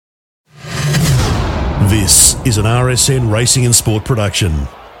This is an RSN Racing and Sport production.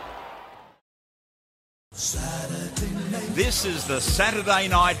 This is the Saturday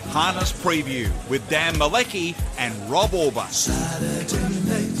Night Harness Preview with Dan Mielicki and Rob Auber.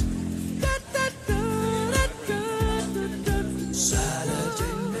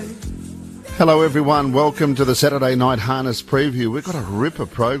 Hello everyone, welcome to the Saturday Night Harness Preview. We've got a ripper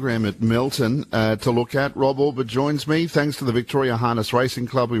program at Melton to look at. Rob Auber joins me. Thanks to the Victoria Harness Racing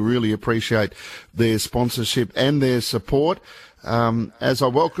Club. We really appreciate their sponsorship and their support. As I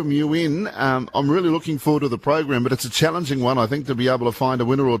welcome you in, I'm really looking forward to the program, but it's a challenging one, I think, to be able to find a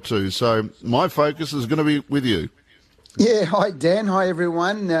winner or two. So my focus is going to be with you. Yeah, hi Dan, hi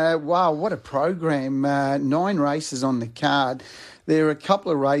everyone. Wow, what a program. 9 races on the card. There are a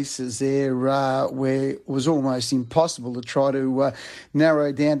couple of races there where it was almost impossible to try to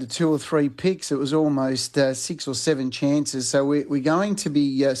narrow down to 2 or 3 picks. It was almost 6 or 7 chances. So we're going to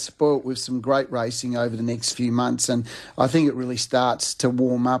be spoilt with some great racing over the next few months. And I think it really starts to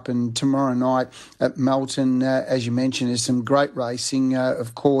warm up. And tomorrow night at Melton, as you mentioned, there's some great racing.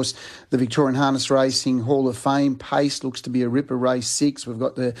 Of course, the Victorian Harness Racing Hall of Fame Pace looks to be a ripper. Race 6. We've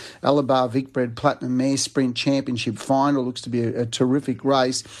got the Alabar Vicbred Platinum Mare Sprint Championship Final. Looks to be a terrific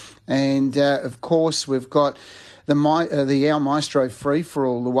race. And of course we've got the Our Maestro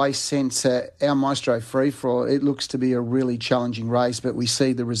Free-for-All, the Waste Sense Our Maestro Free-for-All. It looks to be a really challenging race, but we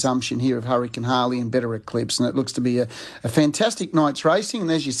see the resumption here of Hurricane Harley and Better Eclipse, and it looks to be a fantastic night's racing.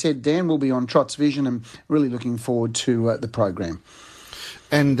 And as you said, Dan, will be on Trot's Vision, and really looking forward to the program.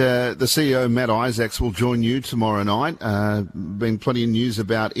 And the CEO, Matt Isaacs, will join you tomorrow night. Been plenty of news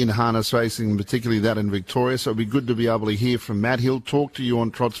about in-harness racing, particularly that in Victoria, so it'll be good to be able to hear from Matt. He'll talk to you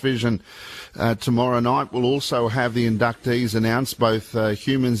on Trot's Vision tomorrow night. We'll also have the inductees announced, both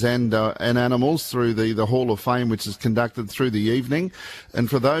humans and animals, through the Hall of Fame, which is conducted through the evening. And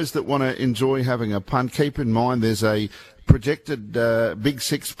for those that want to enjoy having a punt, keep in mind there's a projected Big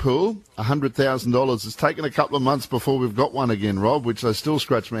Six pool, $100,000. It's taken a couple of months before we've got one again, Rob, which I still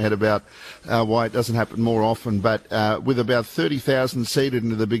scratch my head about why it doesn't happen more often. But with about 30,000 seeded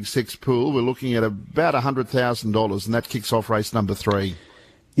into the Big Six pool, we're looking at about $100,000, and that kicks off race number 3.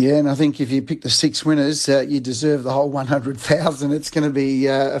 Yeah, and I think if you pick the 6 winners, you deserve the whole 100,000. It's going to be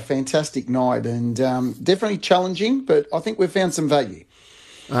a fantastic night and definitely challenging, but I think we've found some value.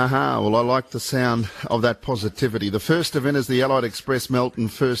 Well, I like the sound of that positivity. The first event is the Allied Express Melton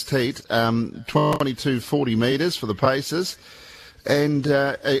first heat, 22.40 metres for the paces. And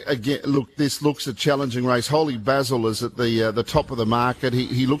again, look, this looks a challenging race. Holy Basil is at the top of the market.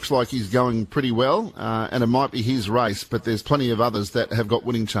 He looks like he's going pretty well, and it might be his race, but there's plenty of others that have got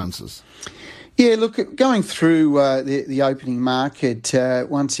winning chances. Yeah, look, going through the opening market,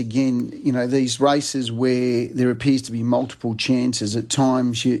 once again, you know, these races where there appears to be multiple chances, at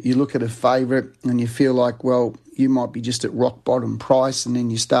times you look at a favourite and you feel like, well, you might be just at rock bottom price, and then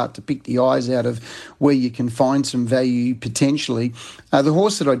you start to pick the eyes out of where you can find some value potentially. The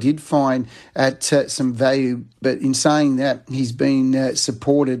horse that I did find at some value, but in saying that, he's been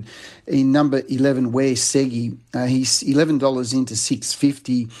supported in number 11, Where Segi. He's $11 into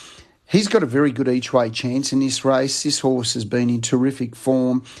 $6.50. He's got a very good each-way chance in this race. This horse has been in terrific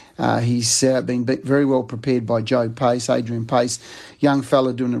form. He's been very well prepared by Joe Pace, Adrian Pace, young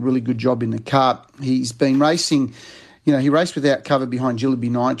fella doing a really good job in the cart. He's been racing, you know, he raced without cover behind Jillaby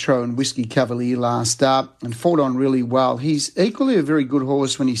Nitro and Whiskey Cavalier last start and fought on really well. He's equally a very good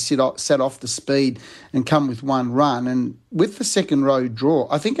horse when he sat off the speed and come with one run. And with the second row draw,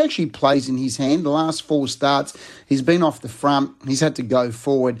 I think actually plays in his hand. The last 4 starts, he's been off the front. He's had to go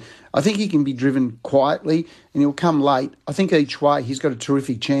forward. I think he can be driven quietly and he'll come late. I think each way he's got a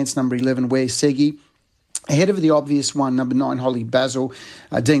terrific chance, number 11, Where Segi. Ahead of the obvious one, number 9, Holy Basil.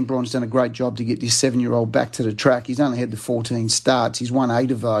 Dean Braun's done a great job to get this 7-year-old back to the track. He's only had the 14 starts. He's won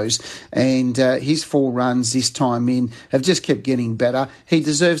 8 of those. And his 4 runs this time in have just kept getting better. He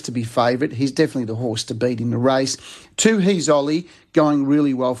deserves to be favourite. He's definitely the horse to beat in the race. 2, He's Ollie, going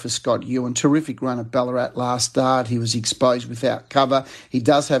really well for Scott Ewan. Terrific run at Ballarat last start. He was exposed without cover. He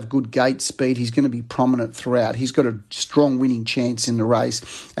does have good gate speed. He's going to be prominent throughout. He's got a strong winning chance in the race.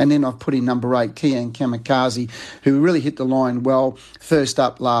 And then I've put in number 8, Kian Kamikaze, who really hit the line well first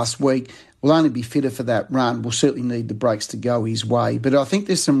up last week. Will only be fitter for that run. Will certainly need the breaks to go his way. But I think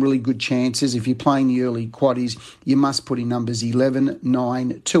there's some really good chances. If you're playing the early quaddies, you must put in numbers 11,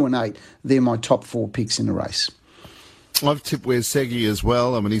 9, 2 and 8. They're my top 4 picks in the race. I've tipped Where Segi as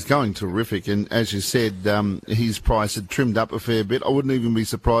well. I mean, he's going terrific. And as you said, his price had trimmed up a fair bit. I wouldn't even be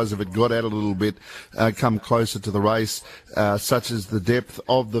surprised if it got out a little bit, come closer to the race, such as the depth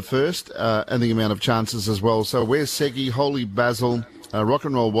of the first and the amount of chances as well. So Where Segi, Holy Basil, Rock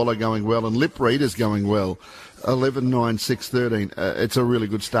and Roll Waller going well, and Lip Reader's going well. 11, 9, 6, 13. It's a really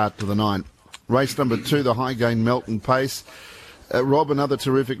good start to the 9. Race number 2, the High Gain Melton Pace. Rob, another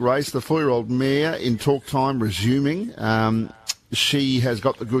terrific race. The 4-year-old mare in talk time resuming. She has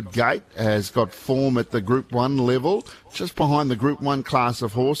got the good gait, has got form at the Group 1 level, just behind the Group 1 class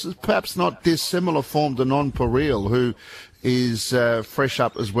of horses. Perhaps not dissimilar form to Non-Pareil, who is fresh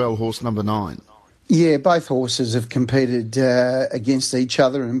up as well, horse number 9. Yeah, both horses have competed against each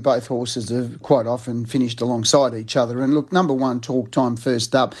other, and both horses have quite often finished alongside each other. And look, number 1, Talk Time,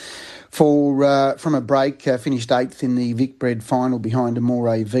 first up. From a break, finished 8th in the Vicbred final behind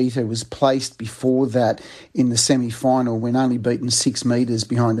Amore Vita, was placed before that in the semi-final when only beaten 6 metres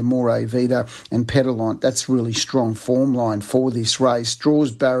behind Amore Vita and Petalont. That's really strong form line for this race.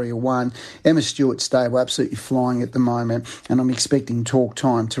 Draws barrier 1. Emma Stewart's stable absolutely flying at the moment, and I'm expecting Talk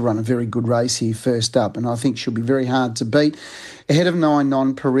Time to run a very good race here first up, and I think she'll be very hard to beat. Ahead of 9,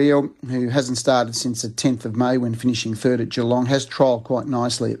 Non-Pareil, who hasn't started since the 10th of May when finishing 3rd at Geelong, has trialled quite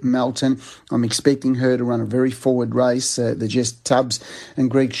nicely at Melton. I'm expecting her to run a very forward race. The Jess Tubbs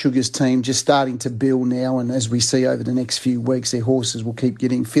and Greg Sugar's team just starting to build now, and as we see over the next few weeks, their horses will keep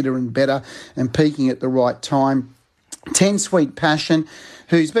getting fitter and better and peaking at the right time. 10, Sweet Passion,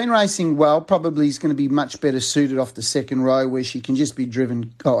 who's been racing well, probably is going to be much better suited off the second row where she can just be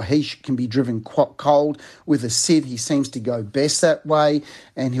driven, he can be driven cold with a sit. He seems to go best that way,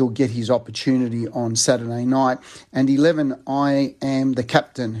 and he'll get his opportunity on Saturday night. And 11, I Am the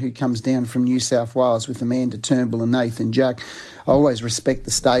Captain, who comes down from New South Wales with Amanda Turnbull and Nathan Jack. I always respect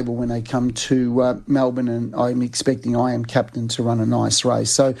the stable when they come to Melbourne, and I'm expecting I Am Captain to run a nice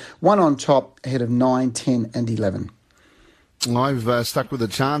race. So 1 on top ahead of 9, 10 and 11. I've stuck with the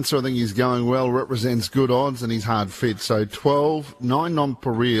Chancer. I think he's going well, represents good odds, and he's hard fit. So 12, 9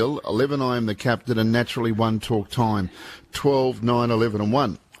 Non-Pareil, 11 I Am the Captain, and naturally 1 Talk Time. 12, 9, 11 and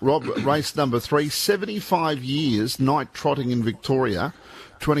 1. Rob, race number 3, 75 years, night trotting in Victoria.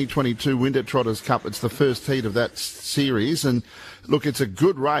 2022 Winter Trotters Cup. It's the first heat of that series. And look, it's a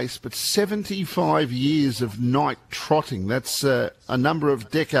good race, but 75 years of night trotting. That's a number of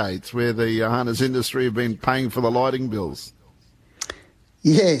decades where the harness industry have been paying for the lighting bills.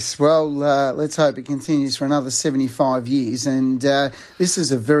 Yes, well, let's hope it continues for another 75 years. And this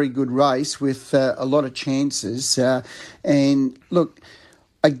is a very good race with a lot of chances. And look,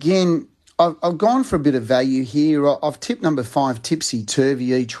 again, I've gone for a bit of value here. I've tipped number 5, Tipsy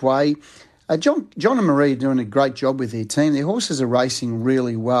Turvy, each way. John and Marie are doing a great job with their team. Their horses are racing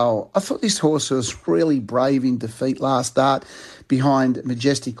really well. I thought this horse was really brave in defeat last start behind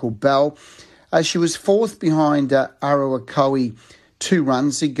Majestical Bell. She was 4th behind Arawakoi 2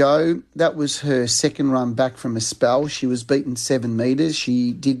 runs ago. That was her second run back from a spell. She was beaten 7 metres.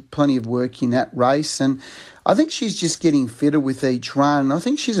 She did plenty of work in that race, and I think she's just getting fitter with each run. I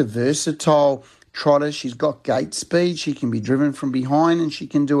think she's a versatile trotter. She's got gate speed. She can be driven from behind, and she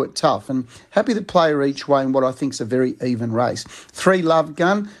can do it tough. And happy to play her each way in what I think is a very even race. 3, Love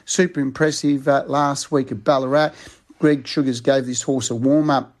Gun, super impressive last week at Ballarat. Greg Sugars gave this horse a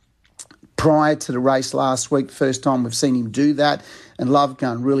warm-up prior to the race last week. First time we've seen him do that, and Love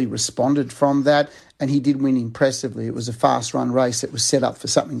Gun really responded from that, and he did win impressively. It was a fast run race that was set up for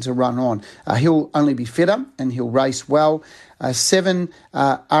something to run on. He'll only be fitter, and he'll race well. 7,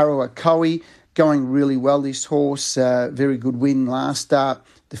 Arawakoi, going really well, this horse. Very good win last start,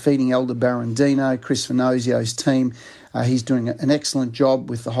 defeating Elder Barandino, Chris Finozio's team. He's doing an excellent job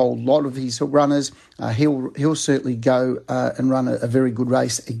with the whole lot of his runners. He'll certainly go and run a very good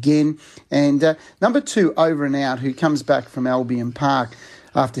race again. And number 2, Over and Out, who comes back from Albion Park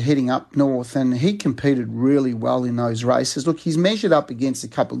after heading up north, and he competed really well in those races. Look, he's measured up against a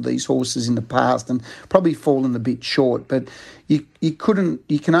couple of these horses in the past and probably fallen a bit short, but you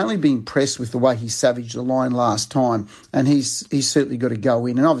can only be impressed with the way he savaged the line last time, and he's certainly got to go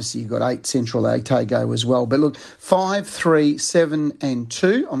in. And obviously you've got 8 Central Otago as well. But look, 5, 3, 7 and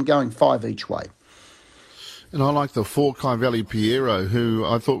 2. I'm going 5 each way. And I like the 4, Kai Valley Piero, who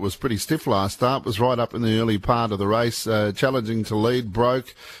I thought was pretty stiff last start, was right up in the early part of the race, challenging to lead,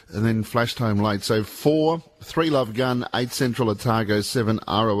 broke, and then flashed home late. So 4, 3, Love Gun, 8, Central Otago, 7,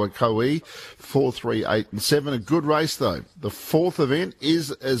 Arawakoi, 4, 3, 8 and 7. A good race, though. The 4th event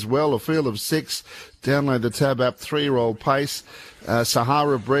is as well a field of 6. Download the Tab app, 3-year-old Pace.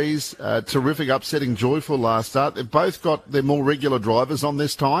 Sahara Breeze, terrific, upsetting Joyful last start. They've both got their more regular drivers on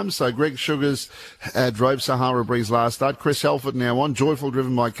this time. So Greg Sugars drove Sahara Breeze last start. Chris Halford now on. Joyful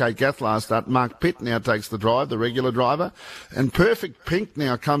driven by Kate Gath last start. Mark Pitt now takes the drive, the regular driver. And Perfect Pink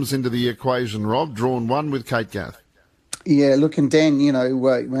now comes into the equation, Rob, drawn 1 with Kate Gath. Yeah, look, and Dan, we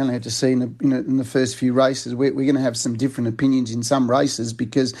only have to see in the first few races. We're going to have some different opinions in some races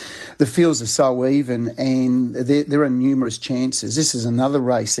because the fields are so even and there are numerous chances. This is another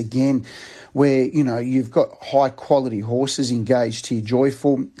race, again, where, you've got high-quality horses engaged here.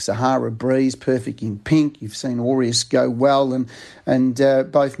 Joyful, Sahara Breeze, Perfect in Pink. You've seen Aureus go well, and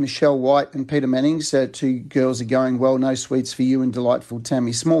both Michelle White and Peter Manning's two girls are going well. No Sweets for You and Delightful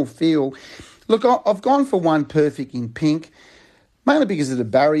Tammy. Small field. Look, I've gone for one Perfect in Pink, mainly because of the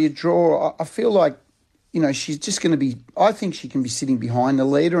barrier draw. I feel like, she's just going to be... I think she can be sitting behind the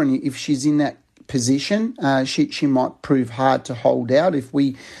leader, and if she's in that position, she might prove hard to hold out. If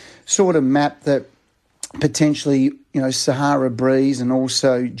we sort of map that potentially, Sahara Breeze and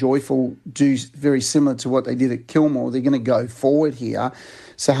also Joyful do very similar to what they did at Kilmore, they're going to go forward here.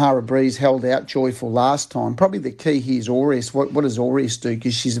 Sahara Breeze held out Joyful last time. Probably the key here is Aureus. What does Aureus do?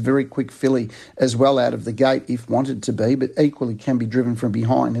 Because she's a very quick filly as well out of the gate if wanted to be, but equally can be driven from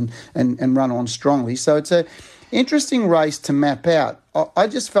behind and run on strongly. So it's a interesting race to map out. I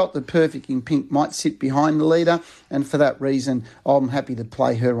just felt that Perfect in Pink might sit behind the leader, and for that reason, I'm happy to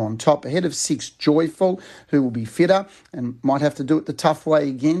play her on top. Ahead of 6, Joyful, who will be fitter and might have to do it the tough way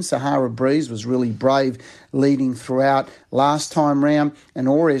again. Sahara Breeze was really brave leading throughout last time round, and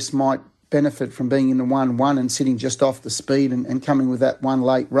Aureus might benefit from being in the 1-1 and sitting just off the speed and coming with that one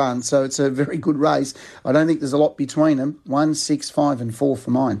late run. So it's a very good race. I don't think there's a lot between them. 1, 6, 5 and 4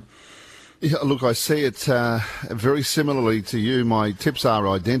 for mine. Yeah, look, I see it very similarly to you. My tips are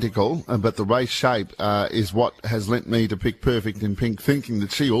identical, but the race shape is what has lent me to pick Perfect in Pink, thinking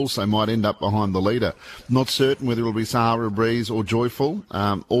that she also might end up behind the leader. Not certain whether it'll be Sahara Breeze or Joyful,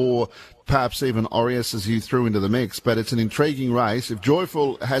 or perhaps even Aureus as you threw into the mix, but it's an intriguing race. If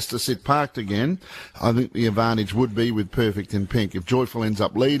Joyful has to sit parked again, I think the advantage would be with Perfect in Pink. If Joyful ends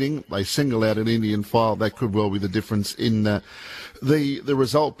up leading, they single out an Indian file, that could well be the difference in the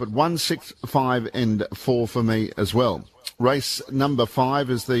result. But 1, 6, 5 and 4 for me as well. Race number 5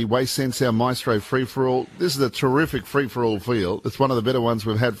 is the Waste Sensor Maestro Free-for-All. This is a terrific free-for-all field. It's one of the better ones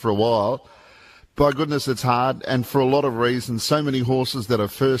we've had for a while. By goodness, it's hard, and for a lot of reasons. So many horses that are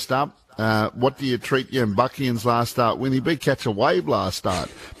first up. What do you treat your Buckians last start? When he beat Catch a Wave last start,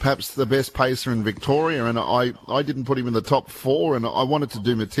 perhaps the best pacer in Victoria, and I didn't put him in the top 4, and I wanted to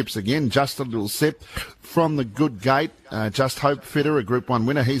do my tips again. Just a little sip from the good gate. Just Hope Fitter, a Group 1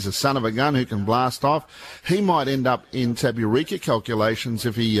 winner. He's a son of a gun who can blast off. He might end up in Taburika calculations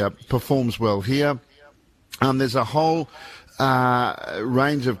if he performs well here. There's a whole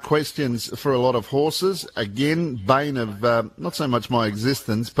range of questions for a lot of horses. Again, bane of not so much my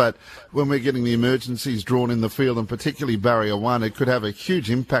existence, but when we're getting the emergencies drawn in the field, and particularly Barrier 1, it could have a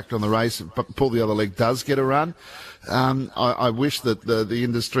huge impact on the race if Pull the Other Leg does get a run. I wish that the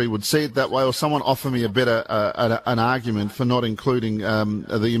industry would see it that way, or someone offer me a better an argument for not including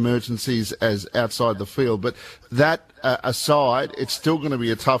the emergencies as outside the field. But that aside, it's still going to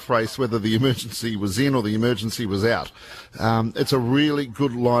be a tough race whether the emergency was in or the emergency was out. It's a really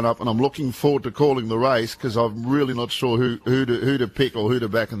good lineup, and I'm looking forward to calling the race because I'm really not sure who to pick or who to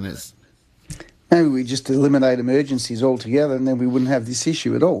back in this. Maybe we just eliminate emergencies altogether, and then we wouldn't have this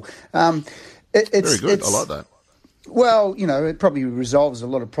issue at all. It's very good. I like that. Well, it probably resolves a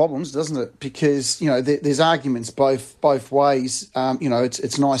lot of problems, doesn't it? Because, there's arguments both ways.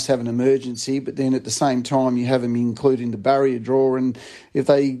 It's nice to have an emergency, but then at the same time you have them including the barrier draw, and if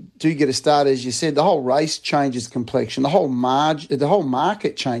they do get a start, as you said, the whole race changes complexion, the whole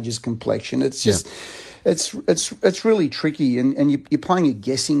market changes complexion. It's just... Yeah. It's really tricky, and you're playing a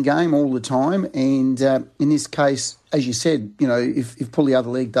guessing game all the time. And in this case, as you said, if Pull the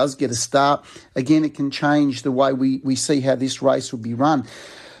Other Leg does get a start, again, it can change the way we see how this race will be run.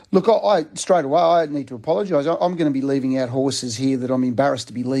 Look, I straight away, I need to apologise. I'm going to be leaving out horses here that I'm embarrassed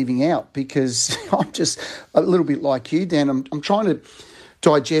to be leaving out because I'm just a little bit like you, Dan. I'm trying to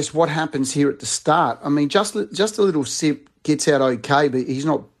digest what happens here at the start. I mean, just a little sip gets out okay, but he's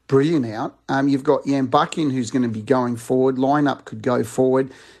not brilliant out. You've got Yambuckian who's going to be going forward. Lineup could go forward.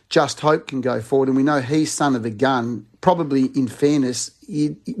 Just Hope can go forward. And we know he's son of a gun. Probably, in fairness,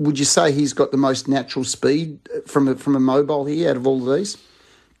 would you say he's got the most natural speed from a mobile here out of all of these?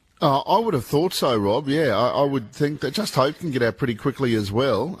 I would have thought so, Rob. Yeah, I would think that Just Hope can get out pretty quickly as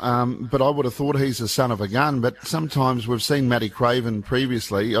well. But I would have thought he's a son of a gun. But sometimes we've seen Matty Craven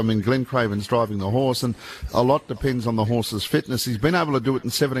previously. I mean, Glenn Craven's driving the horse, and a lot depends on the horse's fitness. He's been able to do it in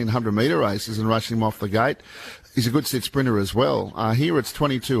 1,700-metre races and rush him off the gate. He's a good set sprinter as well. Here it's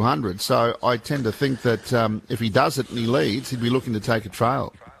 2,200, so I tend to think that if he does it and he leads, he'd be looking to take a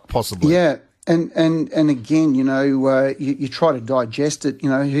trail, possibly. Yeah. And again, you try to digest it.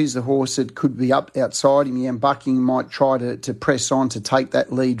 Who's the horse that could be up outside him? Yeah, Bucking might try to press on to take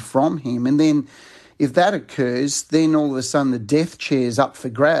that lead from him. And then if that occurs, then all of a sudden the death chair's up for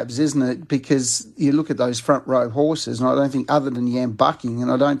grabs, isn't it? Because you look at those front row horses, and I don't think, other than Yam Bucking,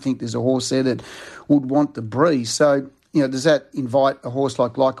 and I don't think there's a horse there that would want the breeze. So, does that invite a horse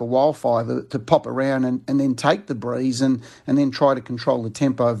like a Wildfire to pop around and then take the breeze and then try to control the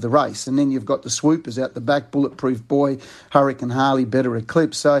tempo of the race? And then you've got the swoopers out the back, Bulletproof Boy, Hurricane Harley, Better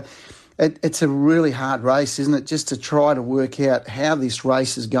Eclipse. So it's a really hard race, isn't it, just to try to work out how this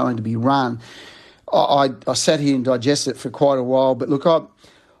race is going to be run. I sat here and digested it for quite a while, but look,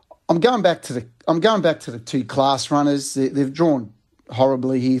 I'm going back to the two class runners. They've drawn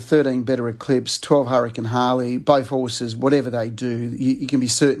horribly here. 13 Better Eclipse, 12 Hurricane Harley. Both horses, whatever they do, you can be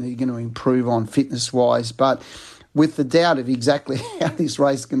certain that you're going to improve on fitness-wise. But with the doubt of exactly how this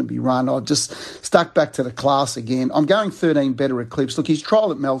race is going to be run, I've just stuck back to the class again. I'm going 13 Better Eclipse. Look, his trial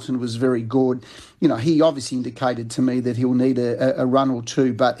at Melton was very good. He obviously indicated to me that he'll need a run or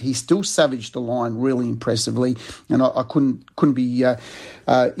two, but he still savaged the line really impressively, and I couldn't be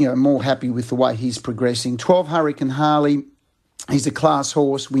more happy with the way he's progressing. 12 Hurricane Harley. He's a class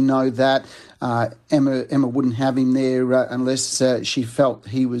horse. We know that. Emma wouldn't have him there unless she felt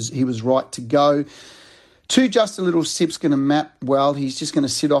he was right to go. 2, Just a Little Sip's going to map well. He's just going to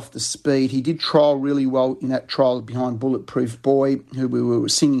sit off the speed. He did trial really well in that trial behind Bulletproof Boy, who we were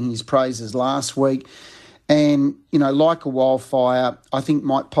singing his praises last week. And, Like a Wildfire, I think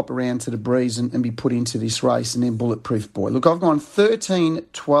might pop around to the breeze and be put into this race, and then Bulletproof Boy. Look, I've gone 13,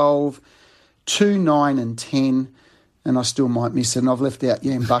 12, 2, 9 and 10. And I still might miss it, and I've left out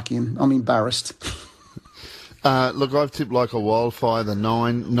Yam Bucking. I'm embarrassed. Look, I've tipped Like a Wildfire, the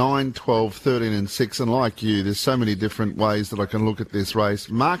 9, 12, 13 and 6, and like you, there's so many different ways that I can look at this race.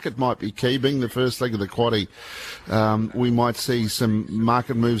 Market might be key. Being the first leg of the quaddie, we might see some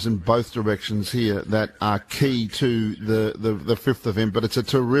market moves in both directions here that are key to the fifth event, but it's a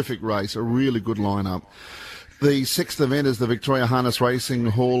terrific race, a really good lineup. The sixth event is the Victoria Harness Racing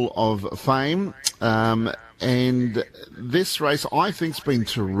Hall of Fame. And this race, I think, has been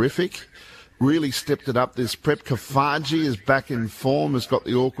terrific. Really stepped it up this prep. Kafaji is back in form, has got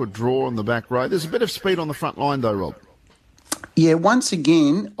the awkward draw on the back row. There's a bit of speed on the front line, though, Rob. Yeah, once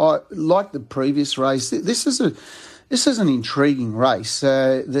again, like the previous race, this is an intriguing race.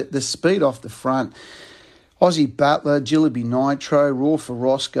 The speed off the front, Aussie Battler, Jillaby Nitro, Raw for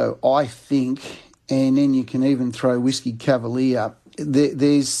Roscoe, I think, and then you can even throw Whiskey Cavalier.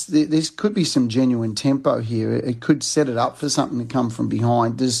 There could be some genuine tempo here. It could set it up for something to come from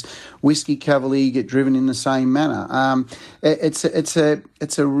behind. Does Whiskey Cavalier get driven in the same manner? It's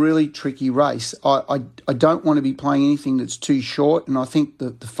a really tricky race. I don't want to be playing anything that's too short, and I think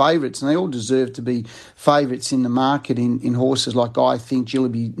the favourites, and they all deserve to be favourites in the market in horses like I think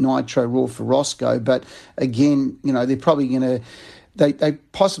Jillaby Nitro, Raw for Roscoe. But again, they're probably going to. They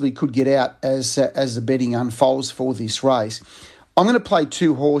possibly could get out as the betting unfolds for this race. I'm going to play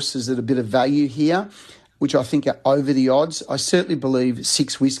 2 horses at a bit of value here, which I think are over the odds. I certainly believe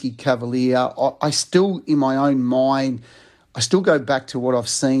 6 Whiskey Cavalier. I still, in my own mind, I still go back to what I've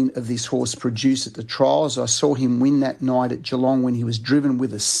seen of this horse produce at the trials. I saw him win that night at Geelong when he was driven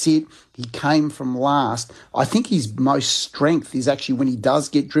with a sit. He came from last. I think his most strength is actually when he does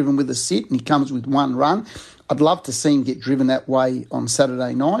get driven with a sit and he comes with one run. I'd love to see him get driven that way on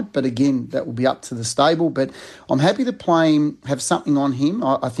Saturday night, but again, that will be up to the stable. But I'm happy to play him, have something on him.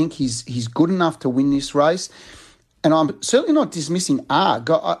 I think he's good enough to win this race. And I'm certainly not dismissing Arg.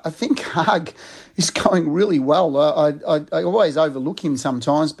 I think Arg is going really well. I always overlook him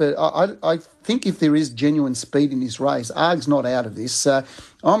sometimes, but I think if there is genuine speed in this race, Arg's not out of this.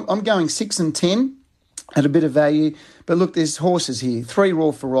 I'm going 6 and 10 at a bit of value. But look, there's horses here. 3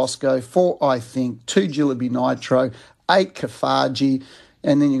 Raw for Roscoe, 4 I think, 2 Jillaby Nitro, 8 Kafaji,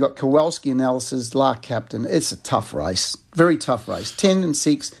 and then you've got Kowalski Analysis, La Captain. It's a tough race, very tough race. 10 and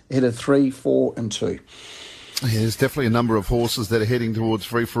 6 ahead of 3, 4 and 2. Yeah, there's definitely a number of horses that are heading towards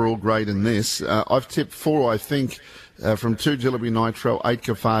free-for-all grade in this. I've tipped 4, I think, from 2 Jillaby Nitro, 8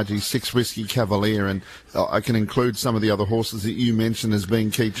 Kafaji, 6 Whiskey Cavalier, and I can include some of the other horses that you mentioned as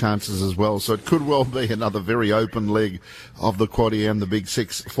being key chances as well. So it could well be another very open leg of the quaddie and the big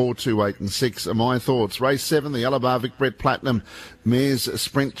 6, 4, 2, 8 and 6 are my thoughts. Race 7, the Alabar Vic Brett Platinum Mares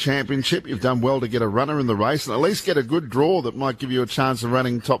Sprint Championship. You've done well to get a runner in the race and at least get a good draw that might give you a chance of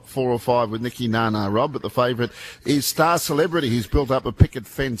running top 4 or 5 with Nikki Nana, Rob. But the favourite is Star Celebrity. He's built up a picket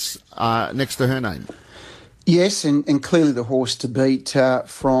fence next to her name. Yes, and clearly the horse to beat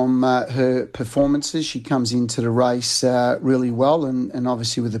from her performances. She comes into the race really well, and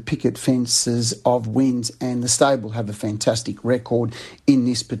obviously with the picket fences of wins, and the stable have a fantastic record in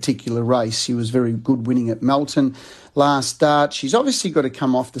this particular race. She was very good winning at Melton last start. She's obviously got to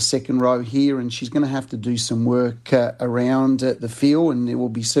come off the second row here, and she's going to have to do some work around the field, and there will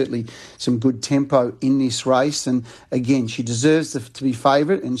be certainly some good tempo in this race. And again, she deserves to be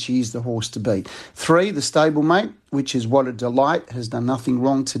favourite, and she is the horse to beat. 3, the stablemate, which is What a Delight, has done nothing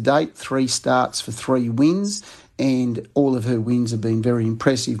wrong to date. 3 starts for 3 wins, and all of her wins have been very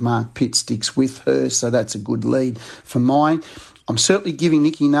impressive. Mark Pitt sticks with her, so that's a good lead for mine. I'm certainly giving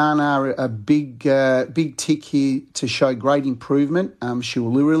Nikki Nana a big tick here to show great improvement. She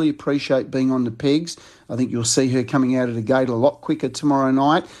will really appreciate being on the pegs. I think you'll see her coming out of the gate a lot quicker tomorrow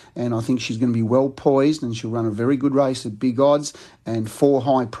night, and I think she's going to be well poised, and she'll run a very good race at big odds, and 4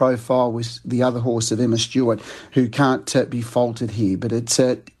 high profile with the other horse of Emma Stewart, who can't be faulted here. But it's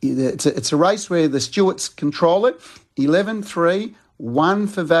a race where the Stewarts control it. 11-3, 1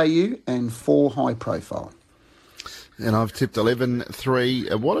 for value, and 4 high profile. And I've tipped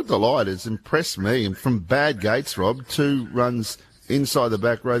 11-3. What a Delight has impressed me. And from bad gates, Rob, 2 runs inside the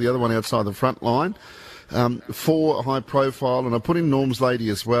back row, the other one outside the front line. 4 high profile, and I put in Norm's Lady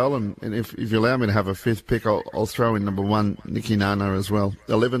as well. And if you allow me to have a 5th pick, I'll throw in number 1, Nikki Nana as well.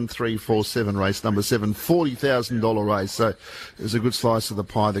 11-3-4-7 race number 7, $40,000 race. So there's a good slice of the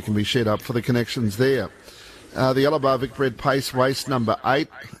pie that can be shed up for the connections there. The Alabar Vicbred Pace race number 8,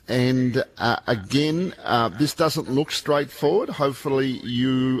 and again, this doesn't look straightforward. Hopefully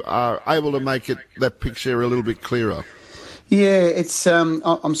you are able to make that picture a little bit clearer. Yeah, it's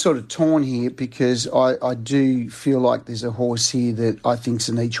I'm sort of torn here because I do feel like there's a horse here that I think's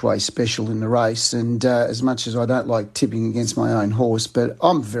an each way special in the race, and as much as I don't like tipping against my own horse, but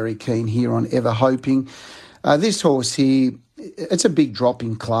I'm very keen here on Ever Hoping. This horse here, it's a big drop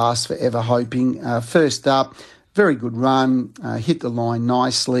in class for Ever Hoping. First up, very good run, hit the line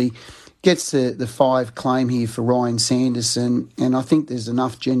nicely, gets the 5 claim here for Ryan Sanderson, and I think there's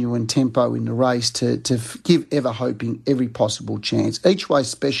enough genuine tempo in the race to give Ever Hoping every possible chance. Each way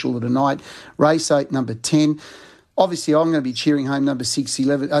special of the night, race 8, number 10. Obviously, I'm going to be cheering home number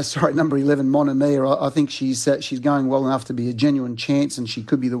 11, Mon Amir. I think she's going well enough to be a genuine chance, and she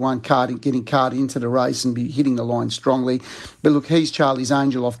could be the one getting card into the race and be hitting the line strongly. But look, he's Charlie's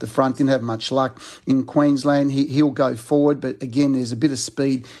Angel off the front. Didn't have much luck in Queensland. He'll go forward, but again, there's a bit of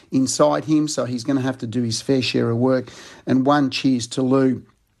speed inside him, so he's going to have to do his fair share of work. And 1, Cheers to Lou,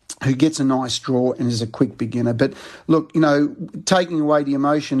 who gets a nice draw and is a quick beginner. But look, taking away the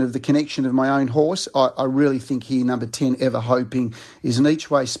emotion of the connection of my own horse, I really think here number 10, Ever Hoping, is an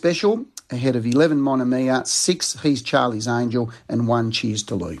each way special ahead of 11, Mon Amir, 6, He's Charlie's Angel, and 1, Cheers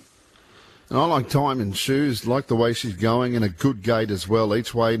to Lou. And I like Diamond Shoes, like the way she's going, and a good gate as well.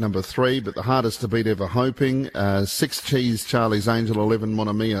 Each way, number 3, but the hardest to beat Ever Hoping. 6, Cheese, Charlie's Angel, 11, Mon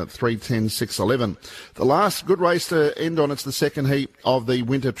Amir, 3, 10, 6, 11. The last good race to end on, it's the second heat of the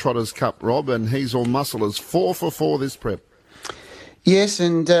Winter Trotters Cup, Rob, and He's All Muscle is 4 for 4 this prep. Yes,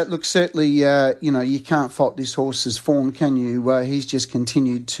 and look, certainly, you can't fault this horse's form, can you? He's just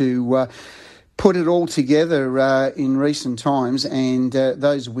continued to put it all together in recent times, and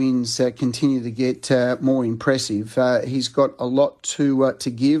those wins continue to get more impressive. He's got a lot to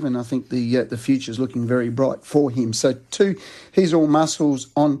give, and I think the future's looking very bright for him. So 2, He's All Muscles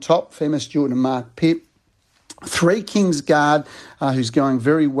on top, Emma Stewart and Mark Pitt. 3, Kingsguard, who's going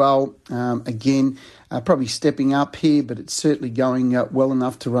very well. Again, probably stepping up here, but it's certainly going well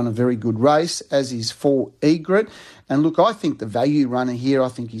enough to run a very good race, as is 4, Egret. And look, I think the value runner here, I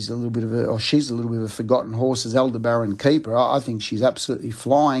think she's a little bit of a forgotten horse, as Aldebaran and Keeper. I think she's absolutely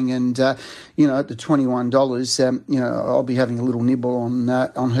flying, and at the $21, I'll be having a little nibble on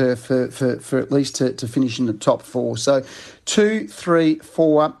her for at least to finish in the top 4. So 2, 3,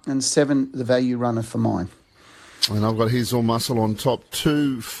 4, and 7, the value runner for mine. And I've got He's All Muscle on top,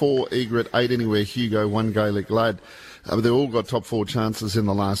 2, 4, Egret, 8 Anywhere, Hugo, 1, Gaelic Lad. They've all got top 4 chances in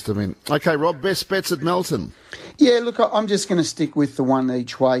the last event. Okay, Rob, best bets at Melton. Yeah, look, I'm just going to stick with the 1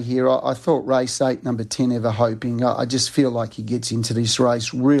 each way here. I thought race 8, number 10, Ever Hoping. I just feel like he gets into this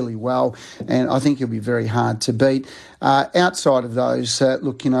race really well, and I think he'll be very hard to beat. Outside of those,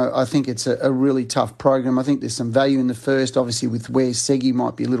 I think it's a really tough program. I think there's some value in the first, obviously with where Segi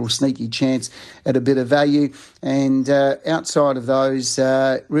might be a little sneaky chance at a bit of value. And outside of those,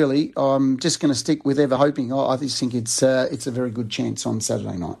 really, I'm just going to stick with Ever Hoping. I just think it's a very good chance on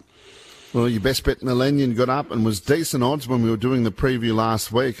Saturday night. Well, your best bet Millennium got up and was decent odds when we were doing the preview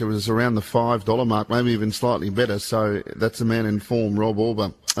last week. It was around the $5 mark, maybe even slightly better. So that's a man in form, Rob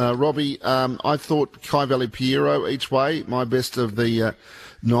Auber. Robbie, I thought Kai Valley Piero each way, my best of the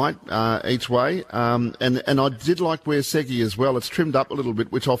night each way. And I did like Where Segi as well. It's trimmed up a little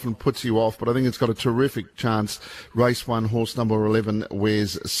bit, which often puts you off, but I think it's got a terrific chance. Race 1, horse number 11,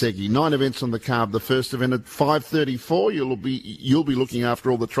 Where's Segi. 9 events on the card. The first event at 5:34. You'll be looking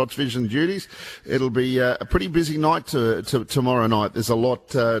after all the Trots Vision duties. It'll be a pretty busy night to tomorrow night. There's a lot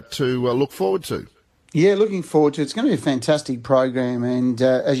to look forward to. Yeah, looking forward to it. It's going to be a fantastic program, and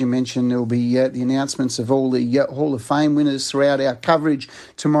as you mentioned, there'll be the announcements of all the Hall of Fame winners throughout our coverage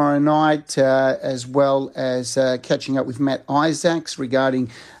tomorrow night, as well as catching up with Matt Isaacs regarding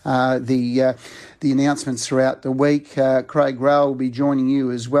the announcements throughout the week. Craig Rail will be joining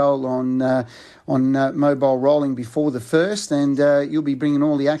you as well on mobile rolling before the first, and you'll be bringing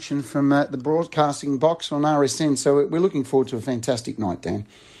all the action from the broadcasting box on RSN. So we're looking forward to a fantastic night, Dan.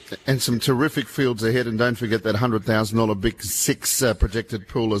 And some terrific fields ahead, and don't forget that $100,000 Big Six projected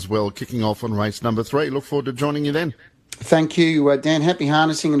pool as well, kicking off on race number 3. Look forward to joining you then. Thank you, Dan. Happy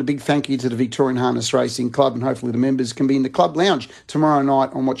harnessing, and a big thank you to the Victorian Harness Racing Club, and hopefully the members can be in the club lounge tomorrow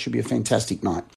night on what should be a fantastic night.